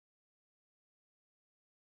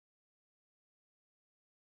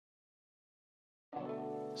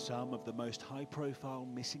Some of the most high-profile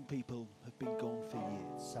missing people have been gone for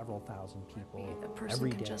years. Several thousand people A person every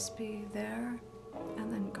can day. just be there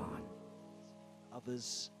and then gone.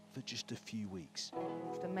 Others for just a few weeks.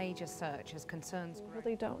 The major search has concerns. I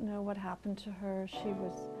really don't know what happened to her. She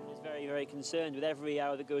was very, very concerned. With every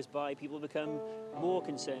hour that goes by, people become more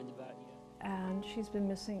concerned about you. and she's been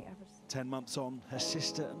missing ever since. 10 months on, her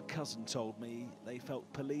sister and cousin told me they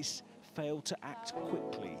felt police failed to act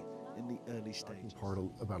quickly in the early stages. Part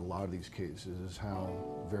about a lot of these cases is how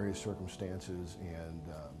various circumstances and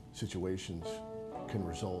situations can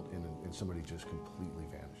result in somebody just completely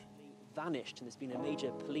vanishing. Vanished, and there's been a major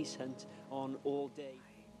police hunt on all day.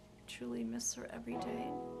 I truly miss her every day.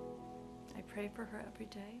 I pray for her every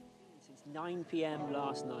day. Since 9 p.m.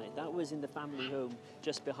 last night, that was in the family home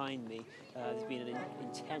just behind me. There's been an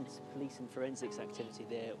intense police and forensics activity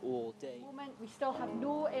there all day. At the moment, we still have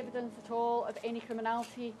no evidence at all of any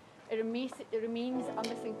criminality. It remains a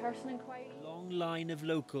missing person inquiry. A long line of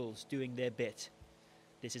locals doing their bit.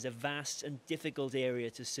 This is a vast and difficult area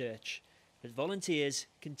to search, but volunteers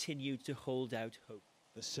continue to hold out hope.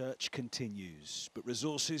 The search continues, but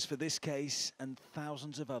resources for this case and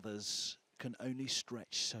thousands of others can only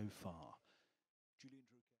stretch so far.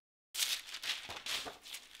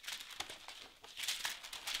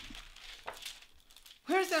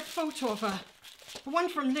 Where's that photo of her? The one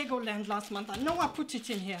from Legoland last month. I know I put it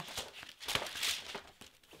in here.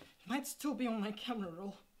 It might still be on my camera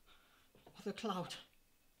roll. Or the cloud.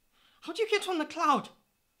 How do you get on the cloud?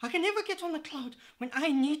 I can never get on the cloud when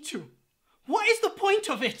I need to. What is the point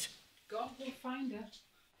of it? God will find her.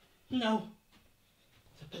 No.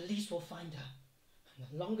 The police will find her. And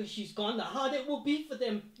the longer she's gone, the harder it will be for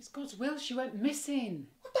them. It's God's will she went missing.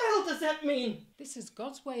 What the hell does that mean? This is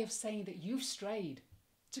God's way of saying that you've strayed.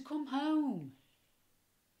 To come home.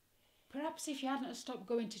 Perhaps if you hadn't have stopped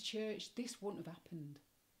going to church, this wouldn't have happened.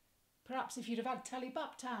 Perhaps if you'd have had Telly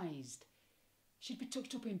baptised, she'd be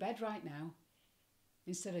tucked up in bed right now,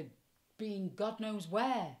 instead of being God knows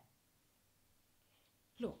where.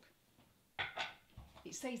 Look,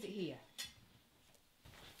 it says it here.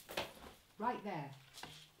 Right there.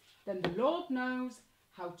 Then the Lord knows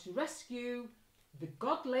how to rescue the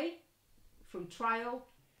godly from trial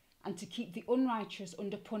and to keep the unrighteous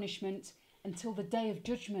under punishment until the day of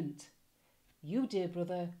judgment. You, dear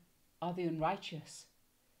brother, are the unrighteous.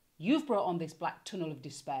 You've brought on this black tunnel of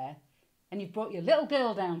despair, and you've brought your little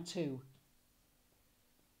girl down too.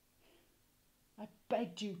 I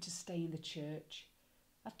begged you to stay in the church.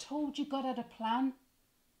 I told you God had a plan.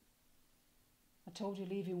 I told you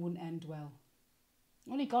leaving wouldn't end well.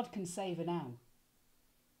 Only God can save her now,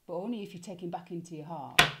 but only if you take him back into your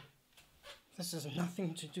heart. This has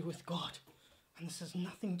nothing to do with God, and this has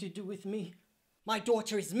nothing to do with me. My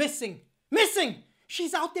daughter is missing. Missing!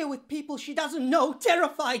 She's out there with people she doesn't know,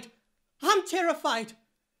 terrified. I'm terrified.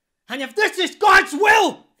 And if this is God's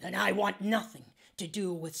will, then I want nothing to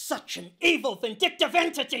do with such an evil, vindictive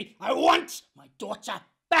entity. I want my daughter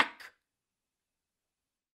back.